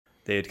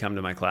they had come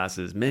to my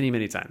classes many,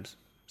 many times.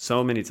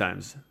 So many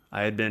times.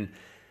 I had been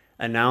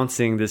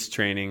announcing this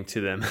training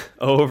to them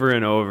over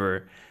and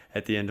over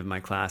at the end of my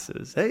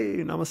classes. Hey,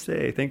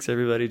 namaste. Thanks,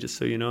 everybody. Just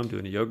so you know, I'm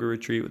doing a yoga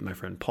retreat with my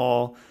friend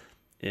Paul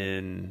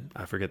in,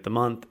 I forget the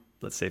month,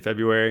 let's say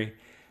February.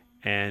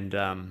 And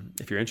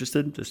if you're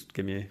interested, just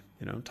give me,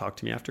 talk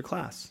to me after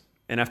class.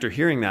 And after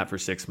hearing that for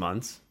 6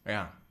 months,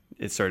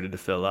 it started to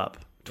fill up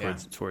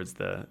towards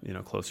the,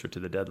 closer to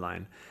the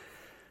deadline.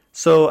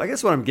 So I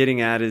guess what I'm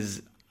getting at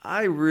is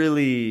I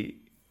really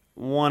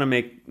want to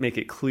make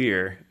it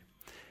clear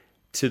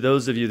to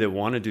those of you that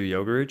want to do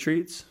yoga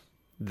retreats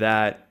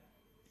that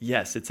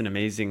yes, it's an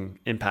amazing,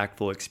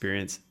 impactful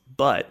experience,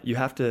 but you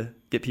have to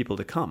get people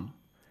to come.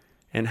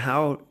 And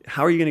how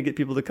are you going to get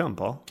people to come,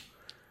 Paul?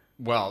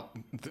 Well,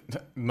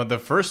 the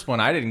first one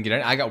I didn't get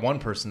in. I got one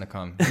person to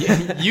come.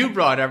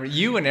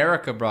 You and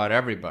Erica brought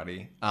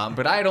everybody,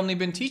 but I had only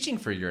been teaching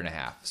for a year and a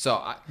half.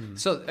 So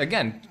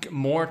again,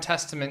 more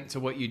testament to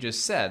what you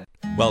just said.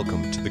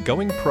 Welcome to the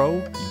Going Pro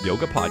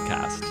Yoga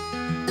Podcast.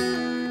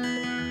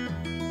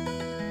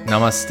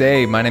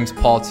 Namaste. My name's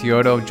Paul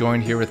Teodo,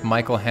 joined here with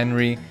Michael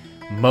Henry.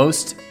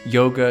 Most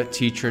yoga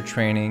teacher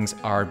trainings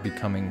are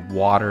becoming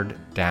watered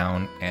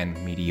down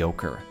and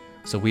mediocre.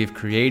 So we've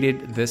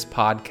created this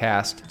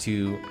podcast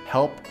to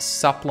help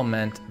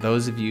supplement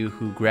those of you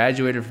who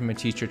graduated from a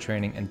teacher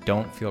training and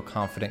don't feel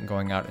confident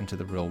going out into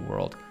the real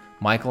world.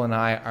 Michael and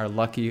I are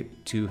lucky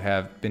to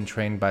have been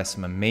trained by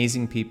some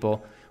amazing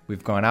people.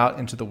 We've gone out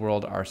into the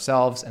world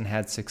ourselves and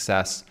had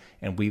success,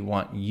 and we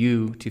want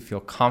you to feel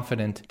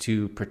confident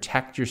to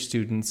protect your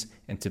students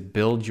and to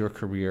build your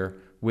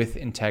career with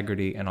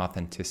integrity and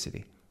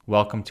authenticity.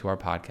 Welcome to our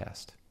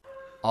podcast.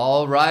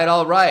 All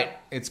right.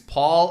 It's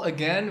Paul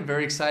again.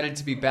 Very excited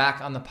to be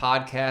back on the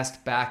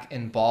podcast, back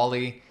in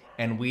Bali.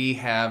 And we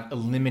have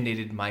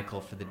eliminated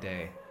Michael for the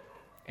day.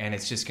 And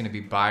it's just going to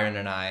be Byron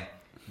and I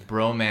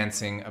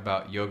bromancing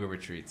about yoga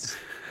retreats.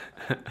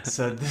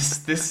 So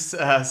this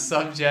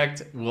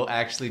subject will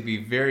actually be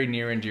very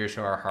near and dear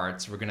to our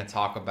hearts. We're going to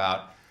talk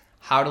about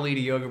how to lead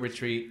a yoga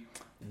retreat,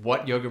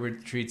 what yoga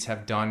retreats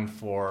have done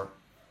for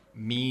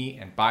me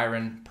and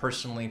Byron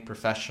personally,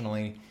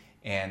 professionally,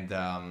 and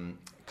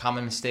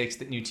common mistakes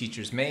that new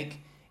teachers make,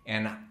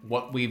 and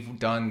what we've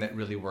done that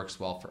really works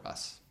well for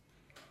us.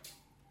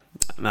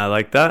 I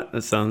like that.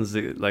 That sounds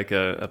like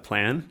a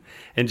plan.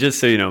 And just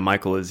so you know,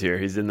 Michael is here.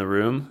 He's in the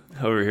room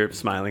over here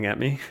smiling at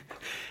me.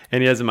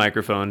 And he has a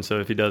microphone,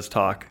 so if he does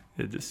talk,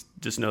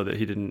 just know that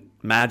he didn't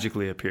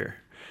magically appear.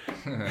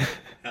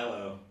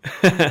 Hello.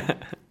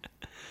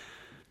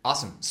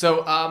 Awesome.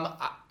 So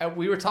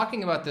we were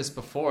talking about this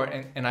before,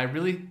 and I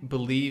really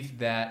believe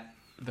that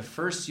the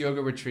first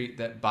yoga retreat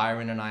that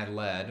Byron and I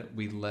led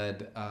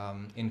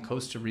in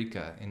Costa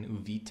Rica, in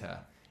Uvita.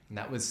 And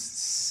that was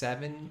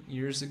 7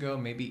 years ago,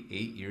 maybe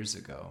 8 years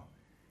ago.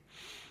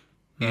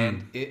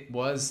 And it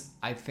was,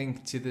 I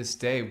think, to this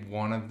day,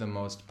 one of the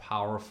most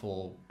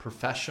powerful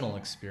professional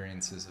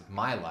experiences of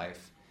my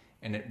life.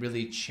 And it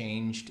really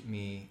changed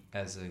me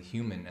as a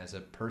human, as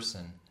a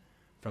person,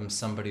 from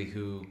somebody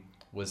who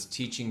was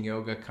teaching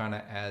yoga kind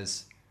of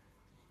as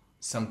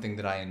something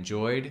that I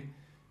enjoyed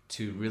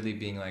to really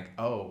being like,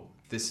 oh,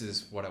 this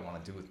is what I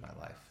want to do with my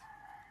life.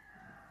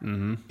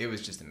 Mm-hmm. It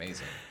was just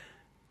amazing.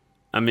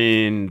 I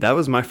mean, that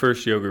was my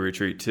first yoga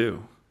retreat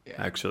too,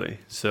 actually.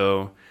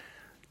 So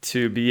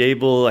to be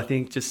able, I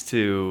think, just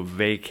to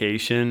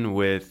vacation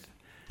with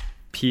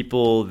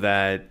people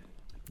that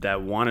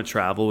want to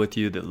travel with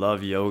you, that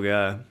love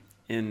yoga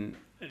in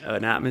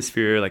an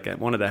atmosphere like at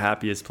one of the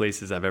happiest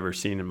places I've ever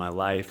seen in my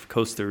life,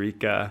 Costa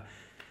Rica,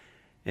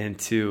 and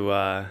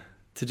to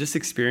just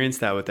experience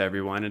that with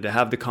everyone and to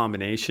have the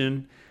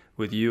combination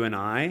with you and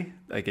I,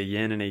 like a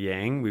yin and a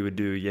yang. We would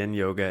do yin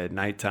yoga at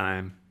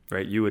nighttime,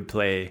 right? You would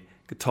play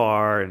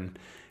guitar and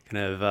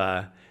kind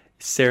of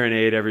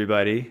serenade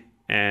everybody.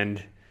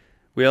 And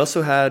we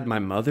also had my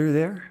mother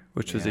there,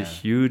 which was a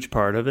huge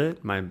part of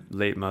it, my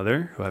late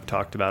mother, who I've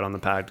talked about on the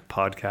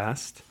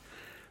podcast.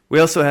 We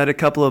also had a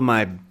couple of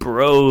my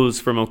bros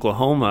from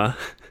Oklahoma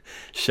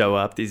show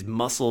up, these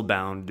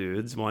muscle-bound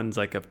dudes. One's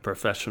like a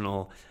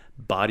professional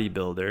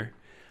bodybuilder.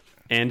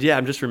 And yeah,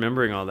 I'm just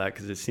remembering all that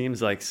because it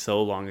seems like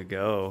so long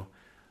ago.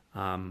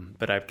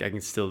 But I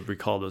can still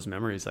recall those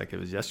memories like it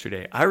was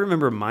yesterday. I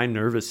remember my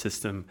nervous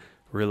system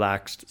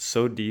relaxed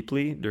so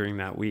deeply during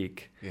that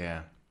week.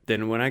 Yeah.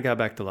 Then when I got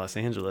back to Los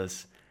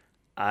Angeles,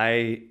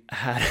 I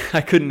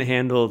couldn't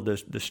handle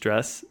the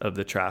stress of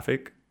the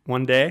traffic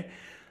one day.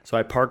 So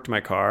I parked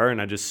my car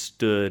and I just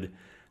stood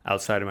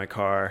outside of my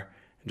car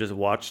and just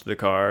watched the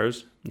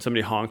cars. And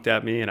somebody honked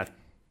at me and I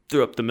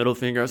threw up the middle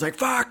finger. I was like,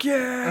 fuck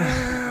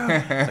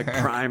yeah! Like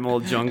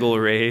primal jungle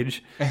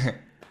rage.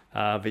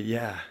 But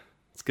yeah,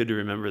 it's good to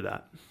remember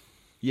that.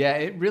 Yeah,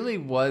 it really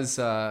was.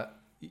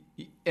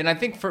 And I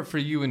think for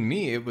you and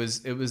me, it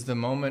was the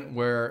moment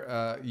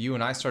where you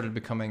and I started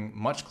becoming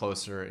much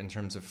closer in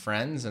terms of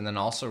friends, and then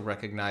also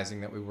recognizing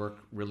that we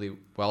work really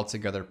well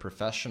together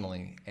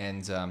professionally.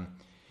 And,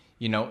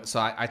 so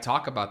I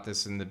talk about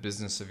this in the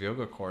Business of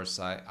Yoga course.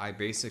 I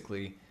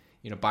basically,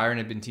 Byron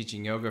had been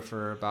teaching yoga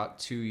for about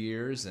 2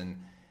 years,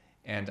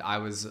 and I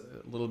was a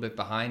little bit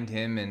behind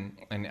him,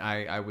 and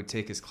I would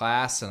take his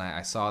class, and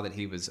I saw that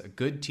he was a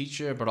good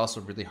teacher, but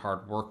also a really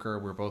hard worker.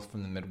 We're both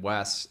from the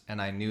Midwest,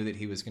 and I knew that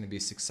he was going to be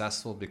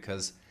successful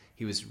because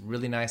he was a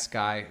really nice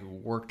guy who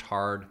worked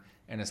hard,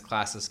 and his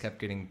classes kept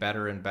getting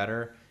better and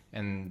better,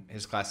 and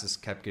his classes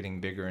kept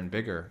getting bigger and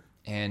bigger.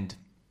 And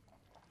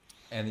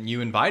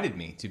you invited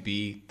me to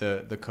be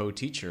the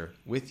co-teacher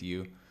with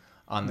you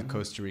on the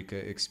Costa Rica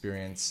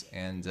experience,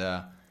 and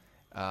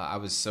I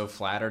was so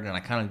flattered, and I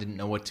kind of didn't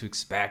know what to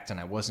expect, and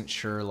I wasn't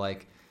sure,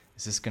 like,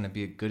 is this going to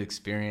be a good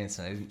experience?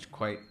 And I didn't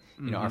quite,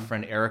 our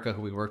friend Erica,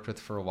 who we worked with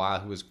for a while,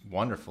 who was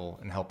wonderful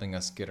in helping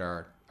us get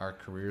our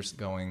careers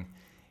going,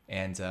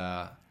 and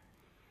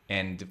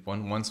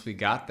once we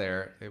got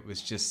there, it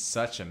was just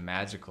such a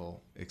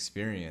magical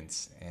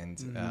experience,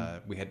 and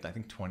we had, I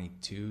think,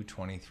 22,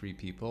 23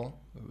 people.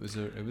 It was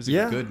a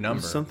good number.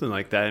 It was something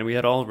like that, and we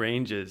had all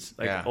ranges,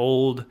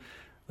 old.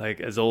 Like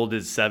as old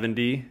as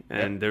 70,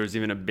 and there was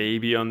even a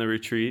baby on the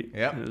retreat.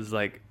 Yep. It was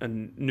like a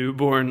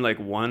newborn, like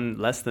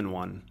less than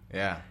one.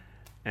 Yeah.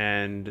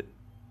 And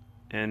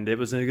it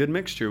was a good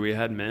mixture. We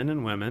had men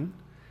and women.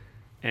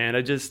 And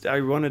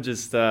I want to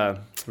just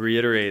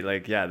reiterate,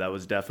 like, yeah, that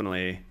was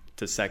definitely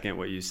to second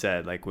what you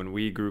said. Like when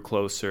we grew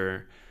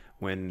closer,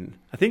 when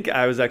I think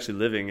I was actually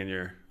living in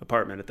your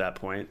apartment at that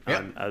point.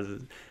 Yep. I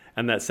was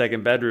in that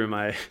second bedroom.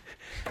 I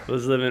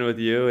was living with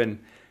you,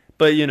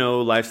 but,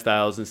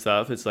 lifestyles and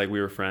stuff, it's like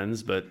we were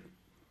friends, but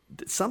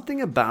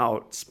something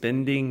about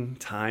spending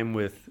time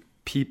with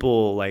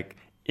people like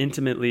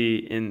intimately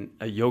in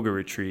a yoga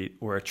retreat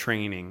or a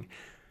training,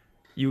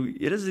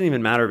 it doesn't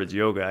even matter if it's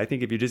yoga. I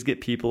think if you just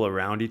get people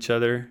around each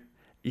other,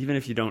 even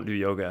if you don't do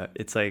yoga,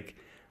 it's like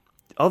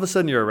all of a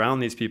sudden you're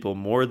around these people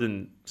more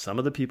than some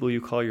of the people you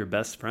call your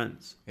best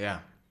friends. Yeah.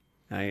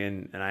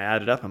 And I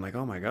added up, I'm like,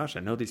 oh my gosh, I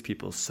know these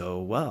people so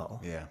well.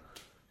 Yeah.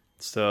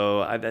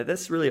 So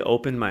that's really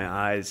opened my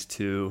eyes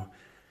to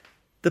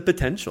the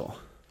potential.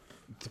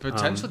 The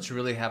potential to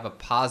really have a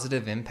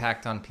positive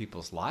impact on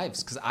people's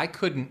lives. Because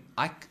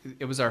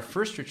it was our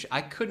first retreat.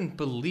 I couldn't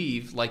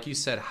believe, like you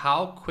said,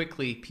 how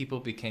quickly people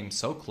became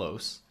so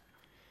close.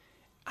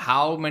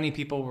 How many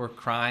people were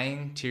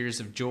crying, tears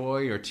of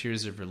joy or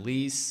tears of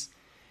release.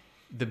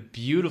 The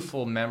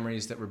beautiful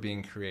memories that were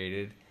being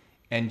created.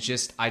 And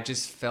I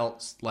just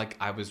felt like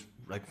I was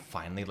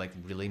finally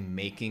really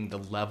making the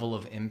level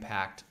of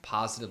impact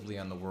positively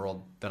on the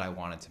world that I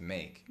wanted to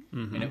make.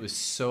 Mm-hmm. And it was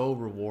so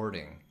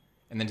rewarding.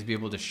 And then to be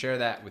able to share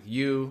that with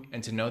you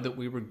and to know that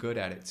we were good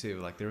at it too.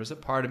 Like there was a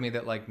part of me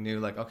that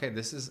knew okay,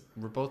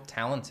 we're both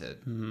talented.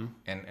 Mm-hmm.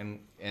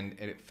 And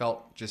it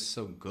felt just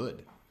so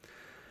good.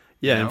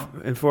 Yeah.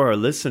 And for our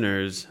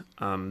listeners,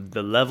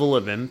 the level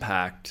of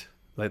impact,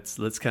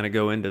 let's kind of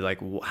go into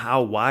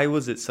why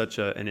was it such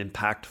an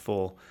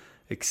impactful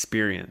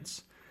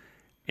experience?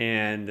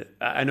 And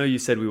I know you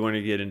said we want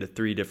to get into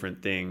 3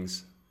 different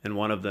things, and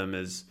one of them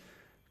is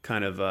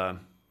kind of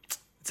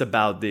it's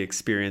about the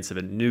experience of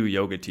a new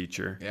yoga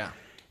teacher. Yeah.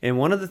 And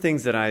one of the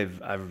things that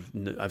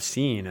I've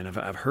seen and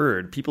I've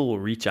heard, people will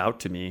reach out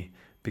to me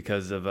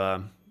because of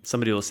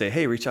somebody will say,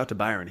 "Hey, reach out to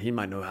Byron. He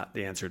might know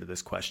the answer to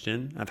this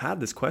question." I've had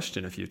this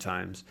question a few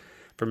times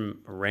from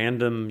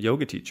random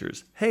yoga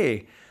teachers.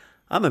 "Hey,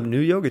 I'm a new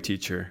yoga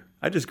teacher.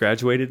 I just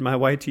graduated my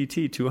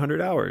YTT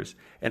 200 hours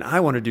and I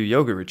want to do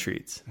yoga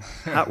retreats.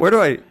 How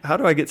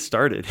do I get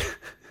started?"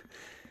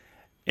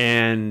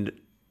 And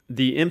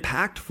the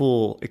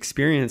impactful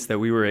experience that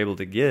we were able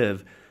to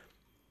give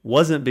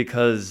wasn't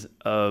because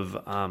of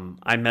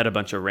I met a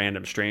bunch of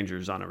random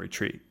strangers on a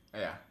retreat.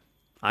 Yeah.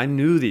 I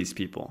knew these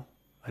people.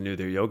 I knew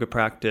their yoga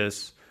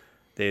practice.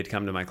 They had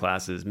come to my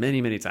classes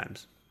many, many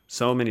times.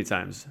 So many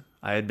times.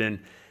 I had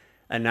been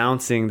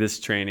announcing this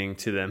training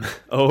to them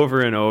over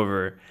and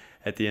over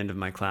at the end of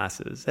my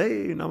classes.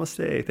 "Hey,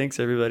 namaste. Thanks,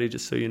 everybody.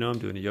 Just so you know, I'm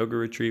doing a yoga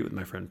retreat with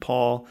my friend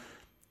Paul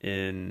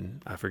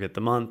in, I forget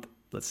the month,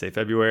 let's say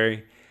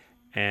February.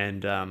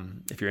 And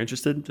if you're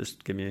interested,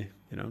 just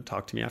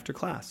talk to me after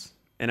class."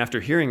 And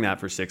after hearing that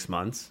for 6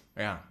 months,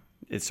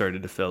 it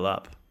started to fill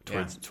up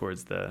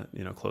towards the,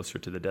 closer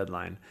to the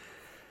deadline.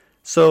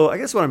 So I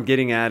guess what I'm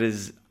getting at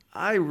is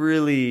I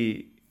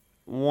really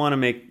want to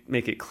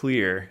make it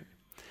clear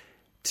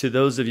to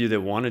those of you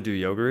that want to do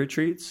yoga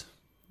retreats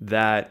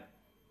that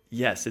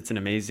yes, it's an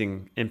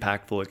amazing,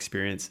 impactful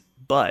experience,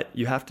 but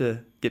you have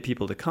to get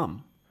people to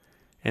come.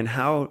 And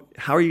how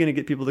are you going to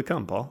get people to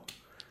come, Paul?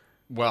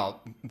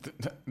 Well,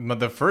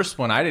 the first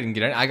one I didn't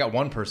get in. I got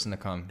one person to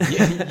come.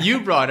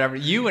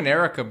 You and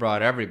Erica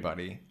brought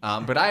everybody,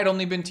 but I had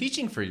only been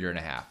teaching for a year and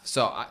a half.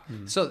 So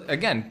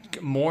again,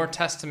 more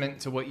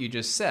testament to what you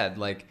just said.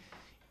 Like,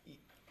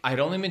 I had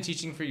only been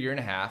teaching for a year and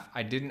a half.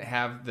 I didn't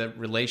have the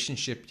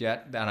relationship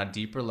yet on a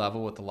deeper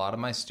level with a lot of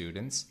my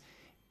students,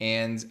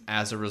 and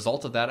as a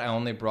result of that, I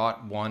only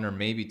brought 1 or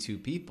maybe 2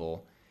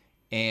 people.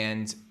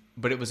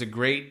 But it was a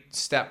great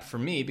step for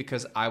me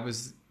because I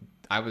was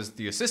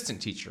the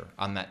assistant teacher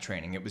on that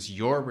training. It was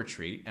your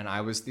retreat, and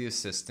I was the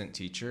assistant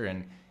teacher,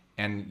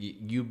 and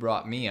you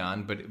brought me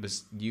on, but it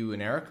was you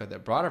and Erica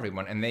that brought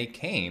everyone, and they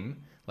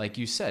came, like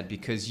you said,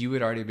 because you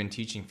had already been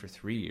teaching for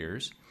 3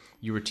 years.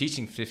 You were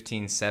teaching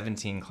 15,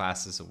 17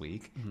 classes a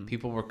week. Mm-hmm.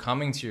 People were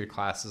coming to your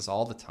classes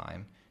all the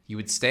time. You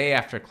would stay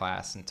after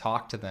class and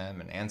talk to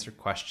them and answer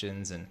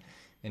questions, and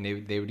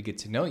they would get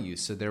to know you.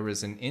 So there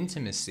was an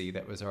intimacy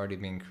that was already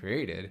being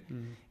created.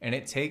 Mm-hmm. And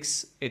it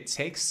takes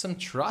some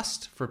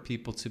trust for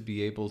people to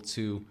be able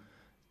to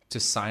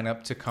sign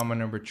up to come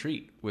on a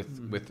retreat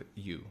with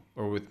you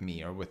or with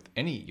me or with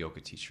any yoga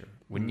teacher.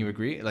 Wouldn't you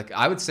agree? Like,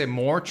 I would say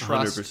more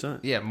trust. 100%.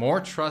 Yeah, more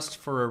trust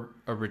for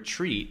a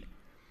retreat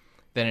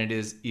than it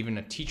is even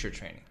a teacher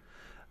training.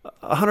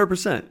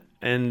 100%.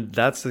 And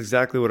that's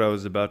exactly what I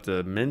was about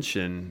to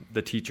mention,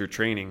 the teacher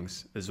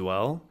trainings as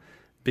well,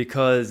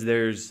 because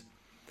there's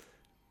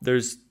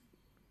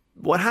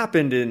what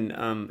happened in,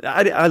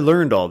 I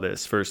learned all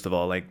this, first of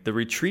all. Like, the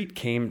retreat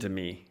came to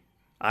me.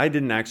 I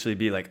didn't actually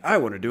be like, I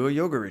want to do a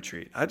yoga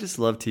retreat. I just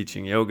love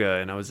teaching yoga,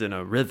 and I was in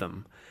a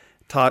rhythm.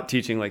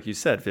 Teaching, like you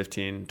said,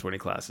 15, 20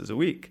 classes a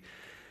week.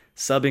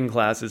 Subbing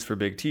classes for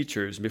big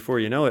teachers. Before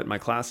you know it, my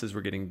classes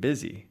were getting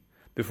busy.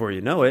 Before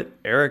you know it,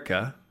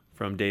 Erica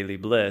from Daily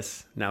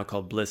Bliss, now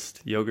called Bliss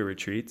Yoga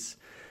Retreats,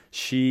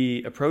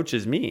 she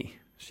approaches me.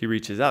 She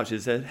reaches out. She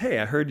says, hey,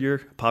 I heard you're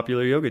a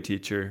popular yoga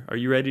teacher. Are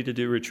you ready to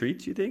do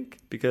retreats, you think?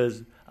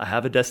 Because I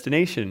have a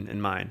destination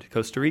in mind,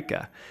 Costa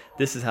Rica.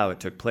 This is how it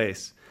took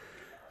place.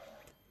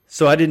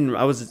 So I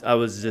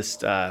was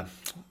just,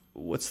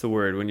 what's the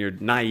word when you're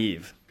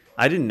naive?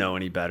 I didn't know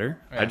any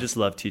better. Yeah. I just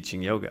love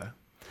teaching yoga.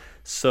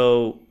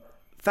 So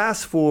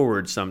fast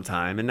forward some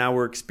time, and now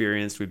we're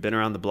experienced. We've been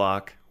around the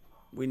block.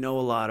 We know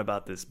a lot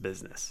about this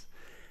business.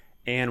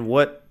 And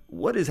what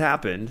has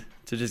happened,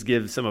 to just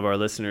give some of our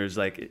listeners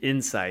like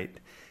insight,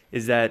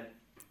 is that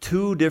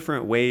 2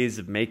 different ways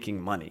of making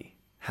money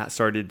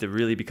started to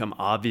really become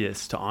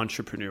obvious to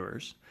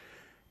entrepreneurs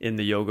in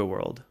the yoga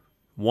world.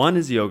 One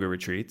is yoga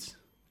retreats,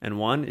 and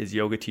one is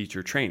yoga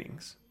teacher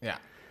trainings. Yeah.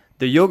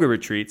 The yoga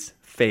retreats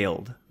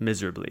failed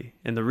miserably.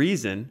 And the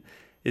reason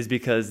is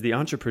because the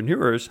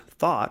entrepreneurs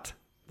thought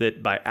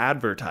that by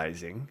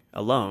advertising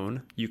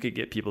alone, you could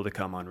get people to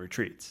come on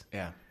retreats.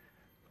 Yeah.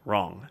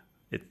 Wrong.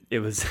 It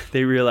was,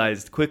 they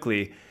realized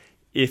quickly,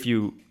 if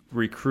you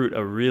recruit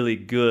a really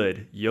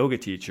good yoga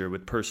teacher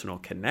with personal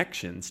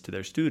connections to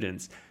their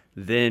students,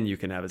 then you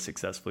can have a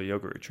successful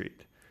yoga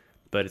retreat.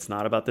 But it's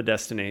not about the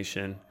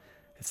destination.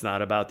 It's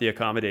not about the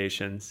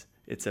accommodations.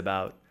 It's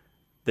about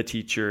the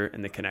teacher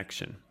and the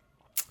connection.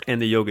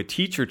 And the yoga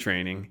teacher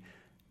training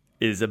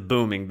is a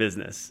booming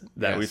business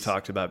that we've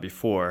talked about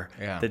before,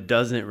 that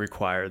doesn't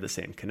require the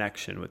same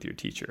connection with your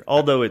teacher.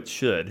 Although it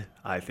should,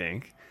 I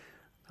think.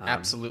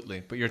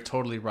 Absolutely. But you're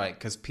totally right,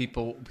 because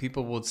people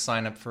will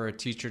sign up for a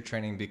teacher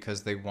training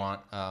because they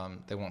want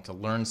to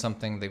learn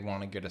something. They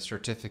want to get a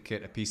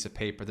certificate, a piece of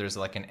paper. There's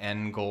like an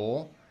end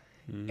goal.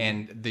 Mm-hmm.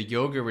 And the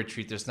yoga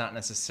retreat, there's not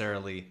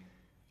necessarily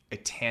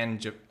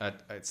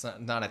it's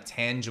not a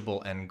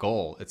tangible end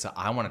goal. It's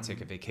I want to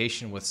take a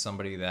vacation with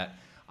somebody that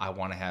I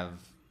want to have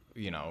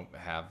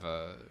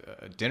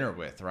a dinner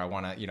with, or I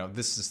want to,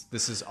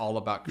 this is all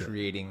about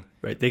creating.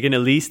 Right. They can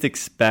at least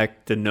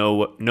expect to know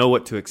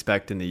what to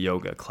expect in the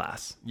yoga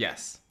class.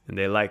 Yes. And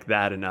they like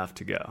that enough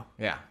to go.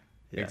 Yeah,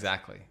 yes.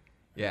 Exactly.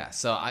 Yeah.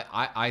 So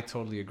I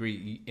totally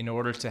agree. In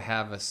order to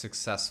have a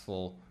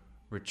successful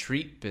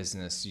retreat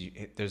business,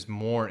 there's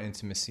more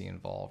intimacy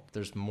involved.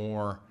 There's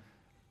more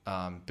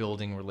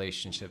building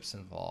relationships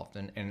involved,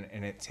 and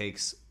it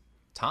takes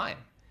time.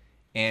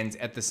 And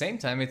at the same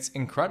time, it's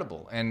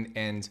incredible.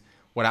 And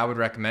what I would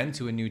recommend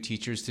to a new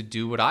teacher is to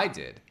do what I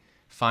did.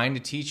 Find a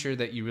teacher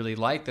that you really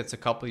like that's a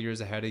couple of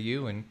years ahead of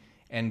you,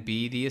 and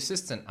be the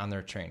assistant on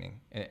their training,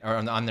 or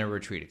on their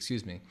retreat,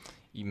 excuse me.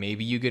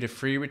 Maybe you get a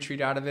free retreat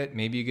out of it.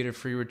 Maybe you get a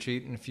free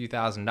retreat and a few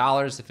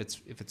 $1,000s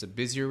if it's a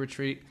busier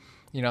retreat.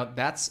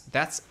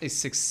 That's a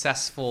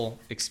successful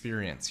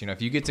experience.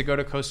 If you get to go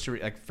to Costa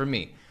Rica, like for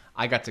me,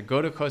 I got to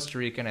go to Costa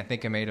Rica, and I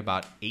think I made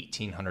about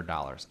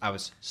 $1,800. I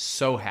was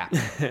so happy.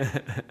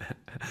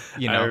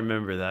 I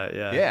remember that.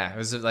 Yeah.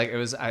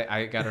 Yeah.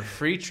 I got a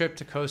free trip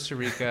to Costa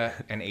Rica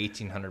and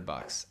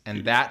 $1,800,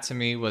 and that to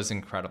me was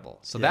incredible.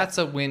 So that's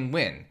a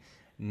win-win.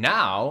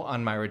 Now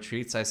on my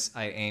retreats,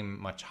 I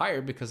aim much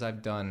higher because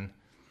I've done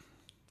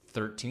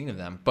 13 of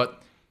them.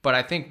 But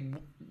I think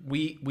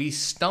we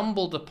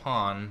stumbled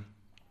upon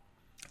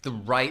the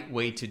right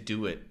way to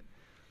do it,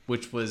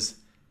 which was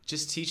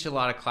just teach a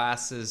lot of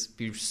classes,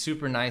 be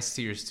super nice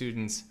to your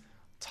students,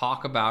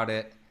 talk about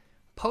it,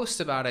 post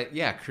about it.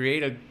 Yeah,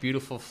 create a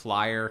beautiful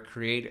flyer,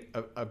 create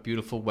a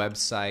beautiful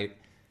website.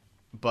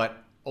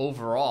 But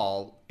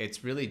overall,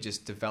 it's really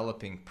just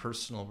developing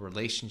personal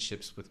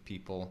relationships with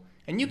people.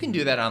 And you can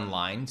do that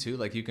online too.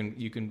 Like you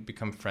can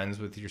become friends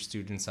with your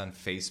students on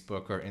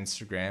Facebook or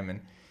Instagram,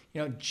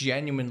 and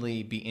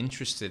genuinely be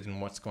interested in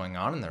what's going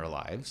on in their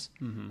lives.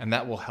 Mm-hmm. And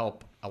that will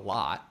help a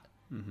lot.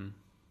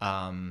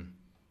 Mm-hmm.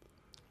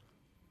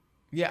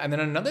 Yeah, and then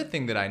another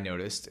thing that I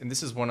noticed, and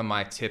this is one of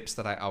my tips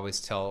that I always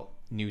tell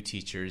new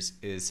teachers,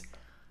 is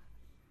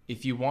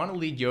if you want to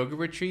lead yoga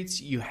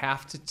retreats, you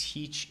have to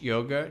teach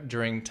yoga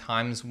during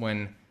times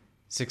when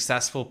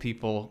successful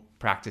people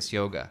practice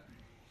yoga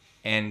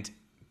and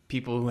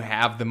people who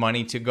have the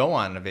money to go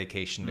on a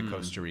vacation to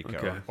Costa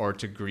Rica or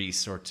to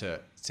Greece or to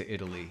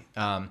Italy.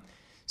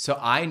 So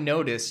I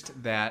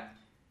noticed that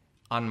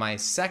on my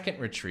second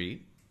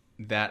retreat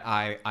that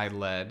I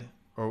led,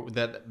 or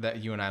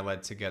that you and I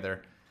led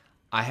together,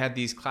 I had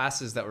these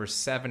classes that were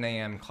 7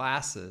 a.m.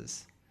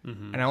 classes,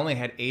 and I only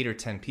had 8 or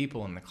 10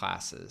 people in the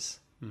classes.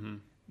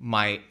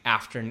 My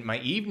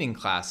evening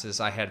classes,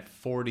 I had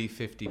 40,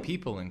 50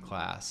 people in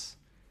class,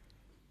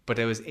 but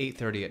it was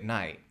 8:30 at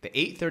night. The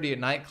 8:30 at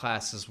night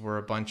classes were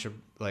a bunch of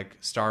like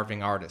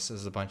starving artists. It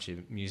was a bunch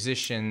of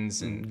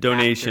musicians and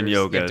donation actors.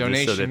 yoga. Yeah,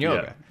 donation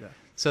yoga. Yeah.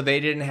 So they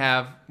didn't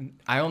have.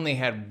 I only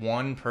had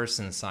one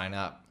person sign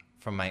up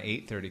from my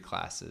 8:30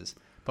 classes,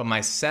 but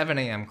my 7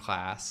 a.m.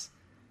 class,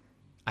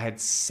 I had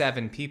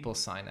 7 people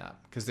sign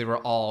up because they were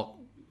all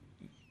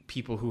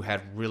people who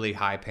had really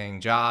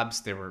high-paying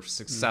jobs. They were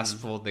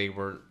successful. They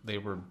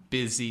were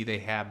busy. They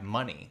had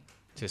money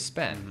to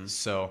spend.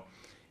 So,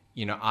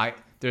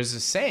 there's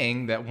a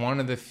saying that one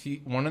of the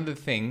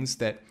things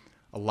that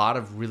a lot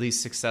of really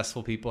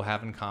successful people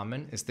have in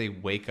common is they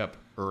wake up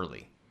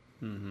early.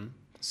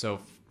 So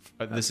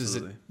this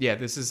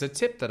is a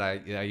tip that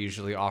I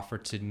usually offer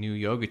to new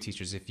yoga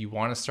teachers. If you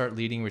want to start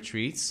leading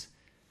retreats,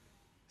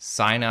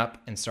 sign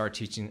up and start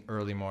teaching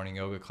early morning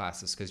yoga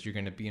classes because you're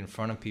going to be in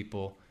front of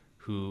people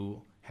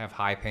who have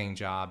high-paying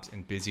jobs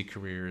and busy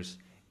careers,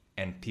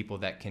 and people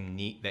that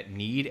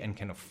need and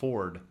can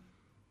afford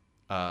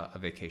a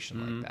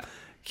vacation like that.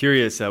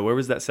 Curious, where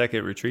was that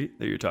second retreat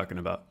that you're talking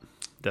about?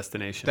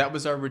 Destination. That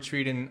was our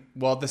retreat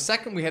the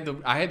second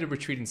I had a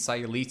retreat in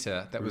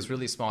Sayulita that was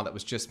really small. That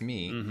was just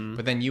me.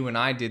 But then you and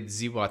I did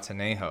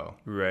Zihuatanejo.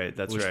 Right,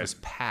 that's which right. was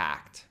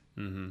packed.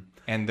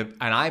 And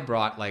I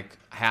brought like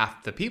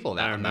half the people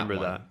that I remember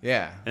that.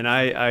 Yeah. And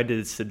I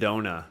did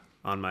Sedona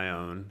on my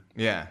own.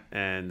 Yeah.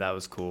 And that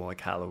was cool, like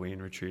Halloween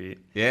retreat.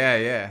 Yeah.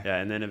 Yeah,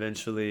 and then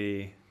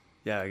eventually,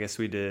 I guess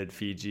we did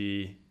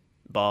Fiji,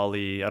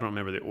 Bali. I don't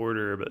remember the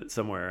order, but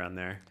somewhere around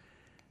there.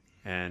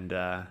 And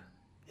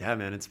yeah,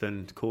 man, it's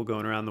been cool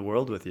going around the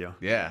world with you.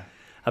 Yeah.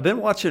 I've been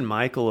watching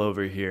Michael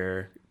over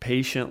here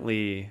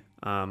patiently,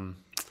 and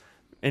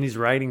he's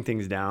writing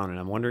things down, and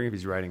I'm wondering if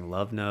he's writing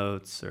love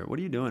notes, or what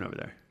are you doing over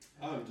there?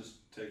 I'm just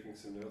taking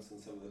some notes on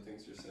some of the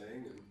things you're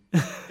saying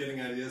and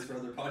getting ideas for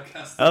other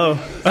podcasts. Oh.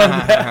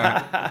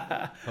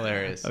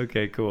 Hilarious.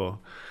 Okay,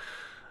 cool.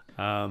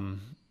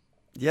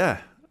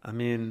 Yeah, I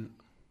mean,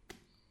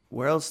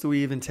 where else do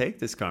we even take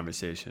this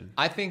conversation?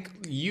 I think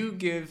you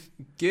give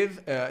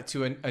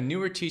to a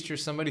newer teacher,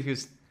 somebody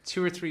who's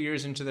 2 or 3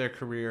 years into their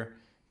career,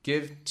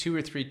 give 2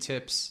 or 3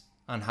 tips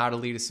on how to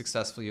lead a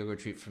successful yoga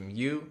retreat from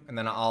you, and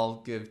then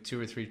I'll give 2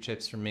 or 3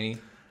 tips from me,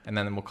 and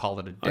then we'll call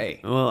it a day.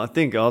 Well, I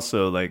think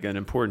also like an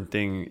important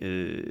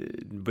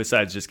thing,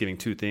 besides just giving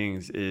 2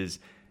 things, is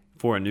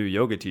for a new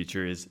yoga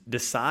teacher is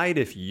decide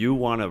if you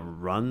want to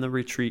run the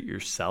retreat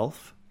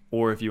yourself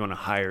or if you want to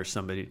hire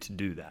somebody to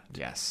do that.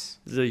 Yes.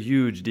 This is a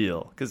huge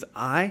deal because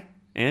I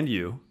and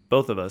you,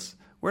 both of us,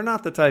 we're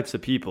not the types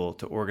of people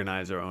to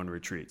organize our own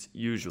retreats,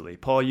 usually.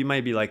 Paul, you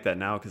might be like that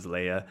now because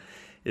Leia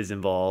is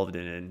involved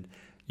and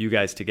you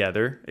guys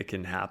together, it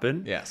can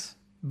happen. Yes.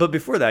 But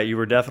before that, you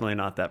were definitely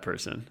not that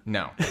person.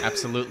 No,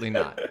 absolutely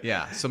not.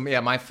 Yeah. So,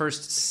 my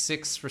first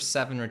 6 or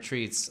 7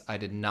 retreats, I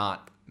did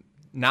not.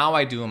 Now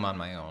I do them on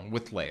my own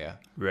with Leia.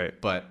 Right.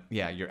 But,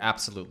 yeah, you're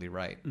absolutely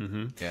right.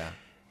 Yeah.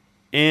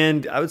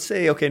 And I would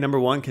say, okay, number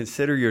 1,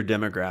 consider your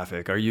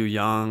demographic. Are you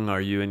young?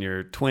 Are you in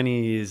your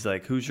 20s?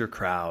 Like, who's your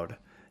crowd?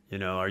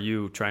 Are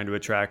you trying to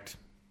attract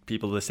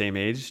people the same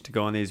age to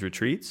go on these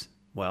retreats?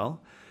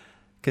 Well,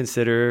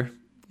 consider,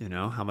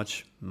 how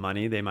much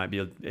money they might be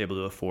able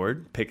to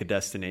afford. Pick a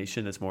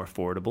destination that's more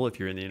affordable. If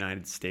you're in the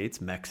United States,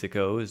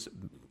 Mexico is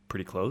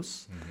pretty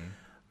close.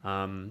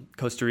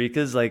 Costa Rica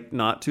is like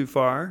not too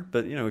far,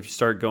 but if you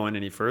start going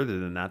any further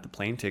than that, the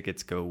plane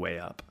tickets go way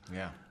up.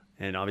 Yeah.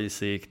 And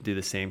obviously you can do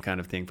the same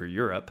kind of thing for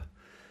Europe.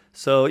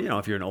 So,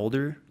 if you're an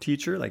older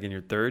teacher, like in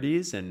your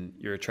 30s, and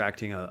you're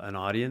attracting an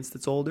audience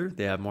that's older,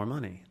 they have more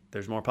money.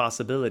 There's more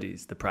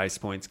possibilities. The price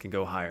points can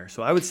go higher.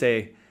 So I would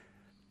say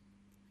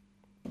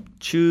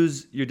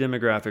choose your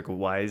demographic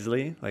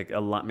wisely,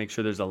 make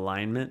sure there's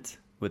alignment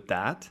with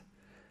that.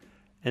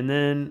 And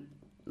then,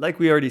 like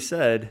we already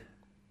said,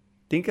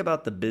 think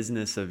about the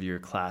business of your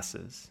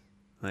classes.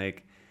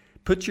 Like,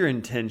 put your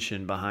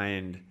intention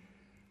behind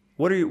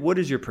what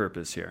is your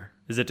purpose here?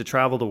 Is it to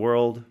travel the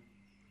world,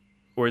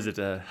 or is it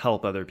to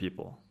help other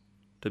people,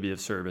 to be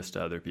of service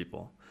to other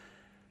people?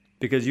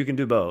 Because you can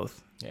do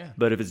both. Yeah.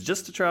 But if it's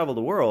just to travel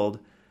the world,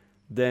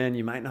 then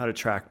you might not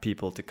attract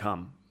people to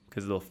come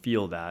because they'll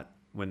feel that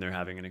when they're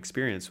having an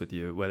experience with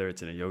you, whether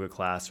it's in a yoga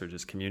class or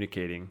just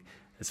communicating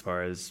as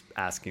far as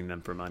asking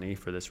them for money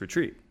for this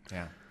retreat.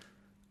 Yeah.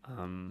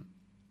 And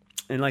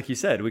like you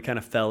said, we kind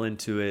of fell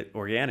into it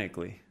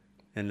organically,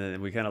 and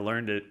then we kind of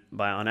learned it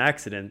on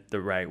accident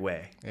the right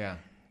way. Yeah.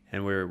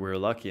 And we're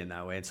lucky in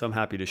that way. And so I'm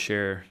happy to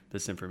share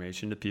this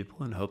information to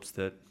people in hopes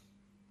that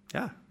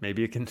yeah,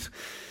 maybe it can,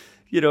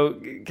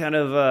 kind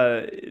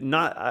of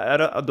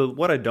not.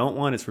 What I don't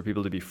want is for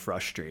people to be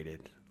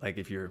frustrated. Like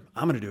if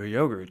I'm going to do a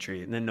yoga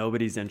retreat and then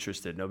nobody's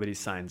interested, nobody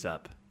signs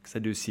up, because I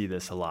do see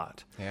this a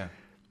lot. Yeah.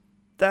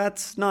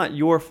 That's not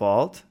your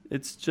fault.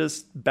 It's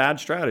just bad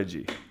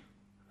strategy,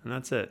 and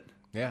that's it.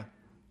 Yeah.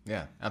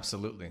 Yeah,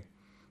 absolutely.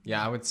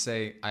 Yeah, I would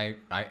say I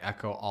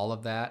echo all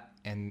of that.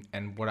 And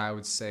what I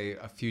would say,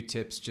 a few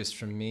tips just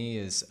from me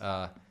is,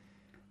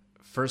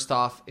 first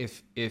off,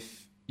 if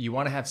you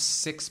want to have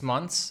 6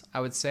 months, I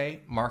would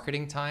say,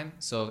 marketing time.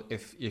 So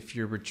if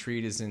your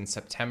retreat is in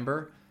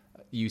September,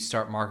 you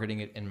start marketing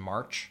it in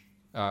March.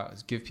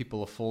 Give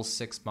people a full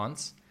 6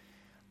 months.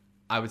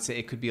 I would say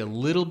it could be a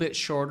little bit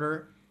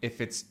shorter if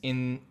it's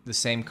in the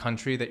same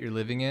country that you're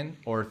living in,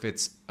 or if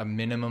it's a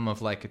minimum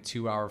of like a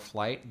 2-hour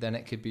flight, then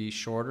it could be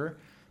shorter.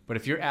 But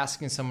if you're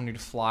asking someone to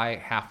fly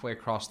halfway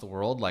across the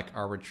world, like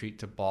our retreat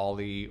to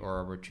Bali or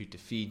our retreat to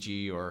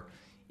Fiji, or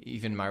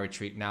even my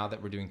retreat now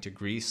that we're doing to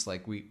Greece,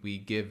 like we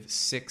give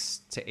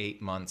 6 to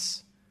 8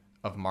 months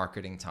of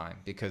marketing time,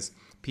 because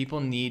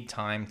people need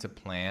time to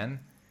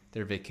plan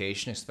their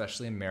vacation,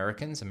 especially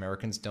Americans.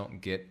 Americans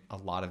don't get a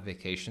lot of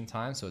vacation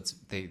time, so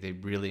they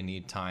really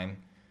need time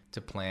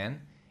to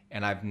plan.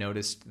 And I've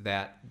noticed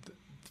that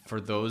for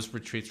those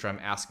retreats where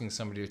I'm asking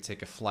somebody to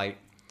take a flight,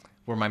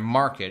 where my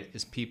market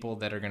is people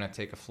that are going to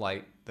take a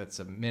flight that's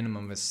a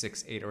minimum of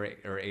 6, 8,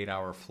 or 8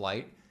 hour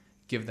flight,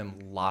 give them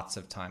lots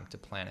of time to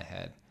plan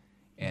ahead.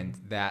 And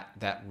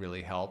that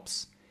really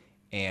helps.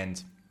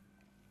 And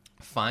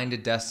find a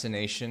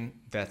destination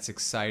that's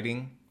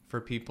exciting for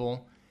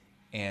people.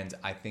 And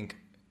I think,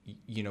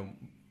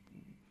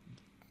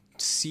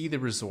 see the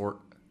resort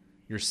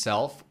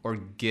yourself, or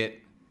get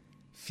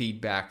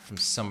feedback from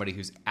somebody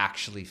who's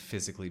actually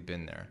physically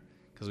been there.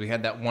 Because we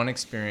had that one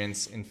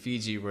experience in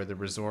Fiji where the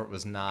resort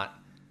was not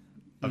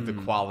of the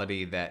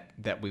quality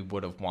that we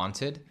would have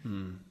wanted.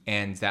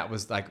 And that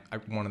was like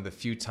one of the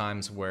few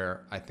times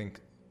where I think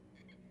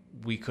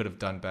we could have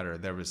done better.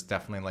 There was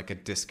definitely like a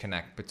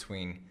disconnect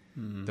between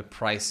the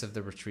price of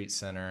the retreat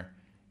center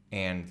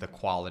and the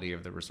quality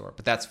of the resort.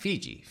 But that's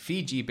Fiji.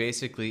 Fiji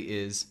basically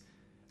is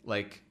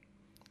like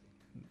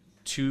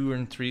 2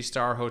 and 3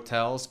 star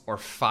hotels or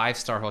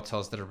 5-star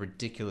hotels that are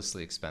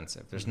ridiculously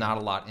expensive. There's not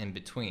a lot in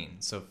between.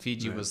 So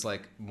Fiji was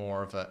like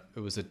more of it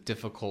was a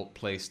difficult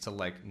place to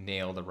like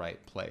nail the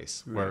right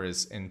place. Right.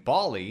 Whereas in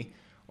Bali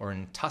or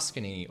in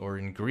Tuscany or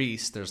in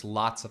Greece, there's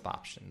lots of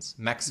options.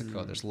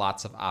 Mexico, there's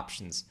lots of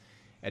options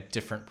at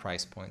different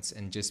price points.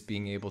 And just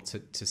being able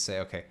to say,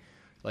 okay,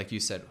 like you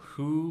said,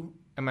 who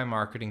am I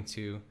marketing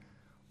to?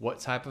 What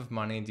type of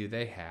money do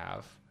they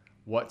have?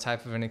 What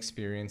type of an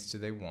experience do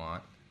they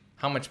want?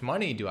 How much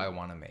money do I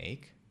want to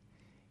make?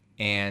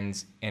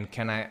 And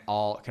can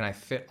I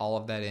fit all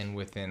of that in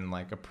within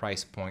like a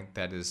price point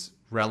that is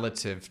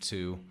relative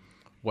to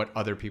what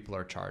other people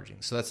are charging?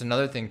 So that's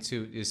another thing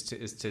too, is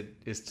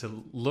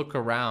to look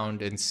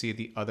around and see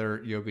the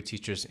other yoga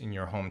teachers in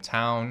your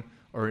hometown,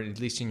 or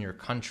at least in your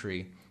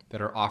country,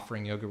 that are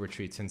offering yoga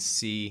retreats, and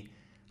see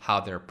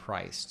how they're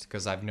priced.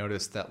 Because I've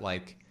noticed that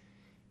like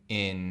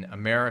in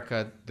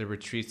America, the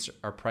retreats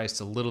are priced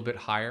a little bit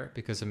higher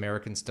because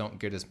Americans don't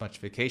get as much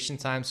vacation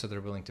time, so they're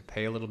willing to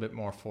pay a little bit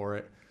more for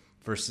it.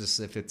 Versus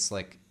if it's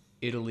like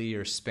Italy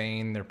or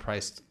Spain, they're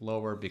priced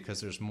lower because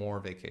there's more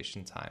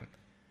vacation time.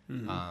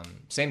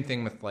 Same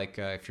thing with like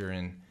if you're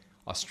in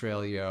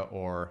Australia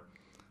or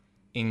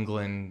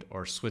England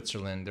or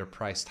Switzerland, they're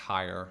priced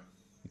higher.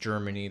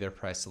 Germany, they're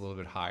priced a little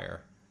bit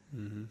higher.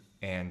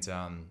 And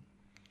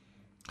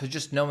so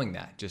just knowing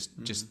that, just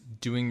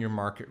doing your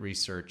market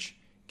research,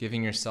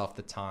 giving yourself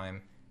the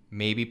time,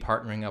 maybe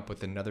partnering up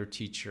with another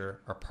teacher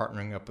or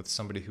partnering up with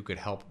somebody who could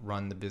help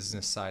run the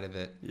business side of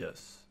it.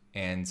 Yes.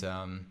 And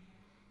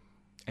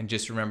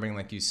just remembering,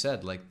 like you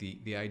said, like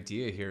the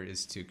idea here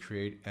is to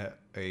create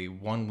a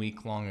 1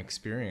 week long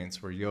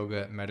experience where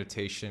yoga,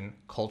 meditation,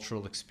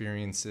 cultural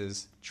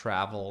experiences,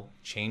 travel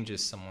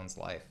changes someone's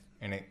life.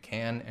 And it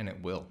can and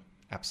it will.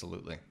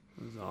 Absolutely.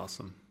 That was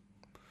awesome.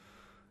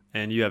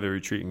 And you have a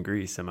retreat in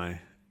Greece, did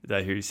I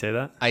hear you say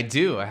that? I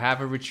do. I have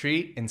a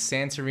retreat in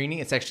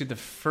Santorini. It's actually the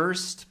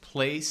first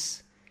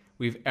place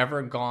we've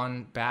ever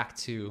gone back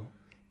to,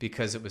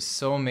 because it was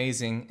so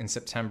amazing in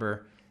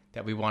September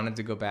that we wanted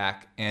to go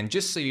back. And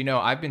just so you know,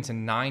 I've been to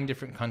 9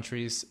 different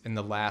countries in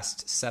the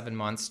last 7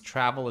 months.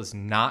 Travel is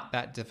not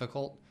that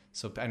difficult.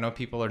 So I know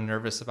people are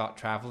nervous about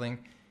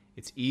traveling.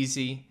 It's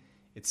easy.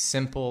 It's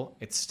simple.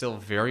 It's still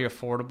very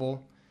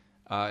affordable.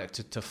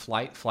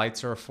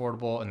 Flights are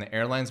affordable, and the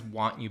airlines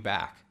want you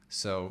back.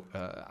 So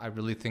I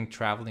really think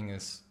traveling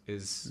is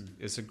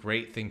a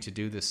great thing to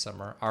do this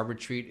summer. Our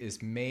retreat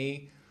is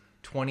May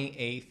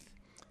 28th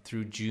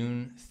through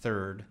June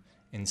 3rd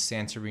in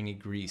Santorini,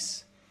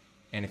 Greece.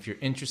 And if you're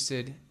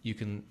interested, you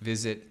can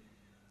visit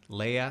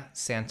Leah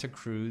Santa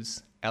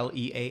Cruz,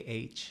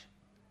 Leah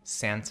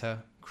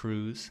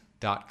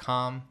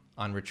SantaCruz.com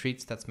on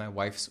retreats. That's my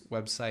wife's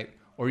website.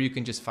 Or you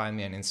can just find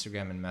me on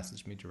Instagram and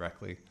message me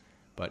directly.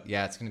 But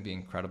yeah, it's going to be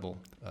incredible.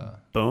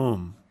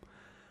 Boom.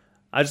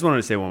 I just wanted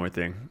to say one more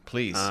thing.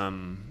 Please.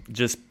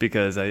 Just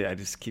because I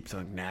just keeps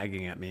on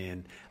nagging at me.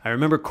 And I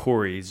remember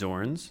Corey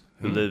Zorns,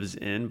 who lives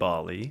in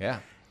Bali. Yeah.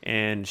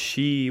 And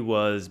she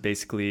was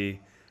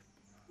basically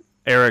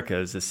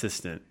Erica's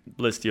assistant,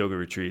 Bliss Yoga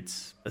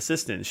Retreats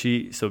assistant.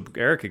 So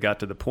Erica got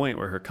to the point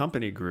where her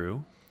company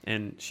grew,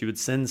 and she would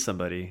send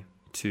somebody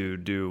to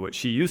do what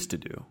she used to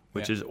do,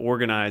 which is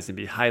organize and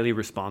be highly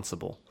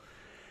responsible,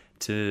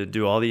 to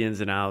do all the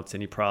ins and outs,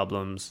 any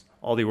problems,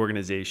 all the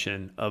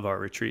organization of our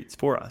retreats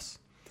for us.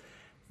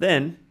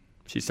 Then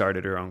she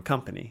started her own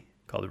company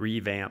called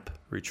Revamp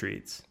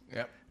Retreats.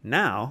 Yep.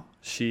 Now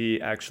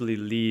she actually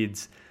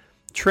leads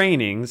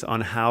trainings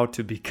on how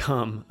to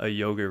become a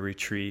yoga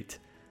retreat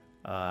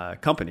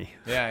company.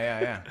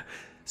 Yeah.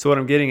 So what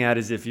I'm getting at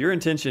is, if your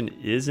intention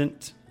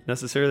isn't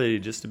necessarily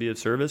just to be of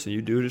service and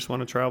you do just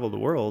want to travel the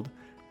world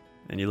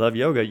and you love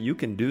yoga, you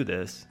can do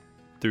this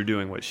through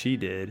doing what she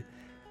did.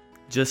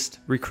 Just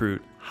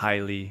recruit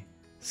highly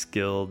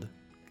skilled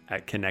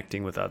at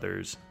connecting with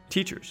others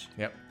teachers.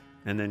 Yep.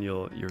 And then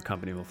your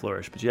company will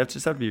flourish. But you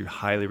just have to be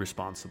highly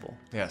responsible.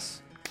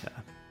 Yes. Yeah.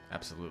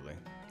 Absolutely.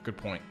 Good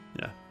point.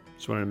 Yeah.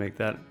 Just wanted to make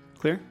that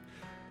clear.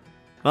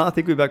 Well, I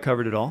think we about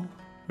covered it all.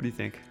 What do you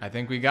think? I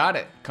think we got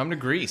it. Come to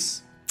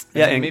Greece.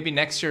 Yeah, And and- maybe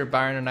next year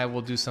Byron and I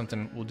will do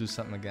something. We'll do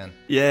something again.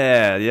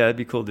 Yeah, it'd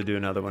be cool to do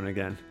another one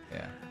again.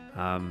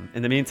 Yeah.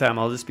 In the meantime,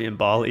 I'll just be in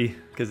Bali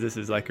because this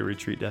is like a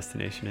retreat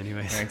destination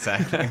anyways.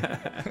 Exactly.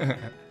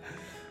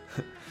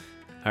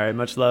 All right,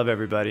 much love,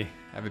 everybody.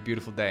 Have a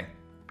beautiful day.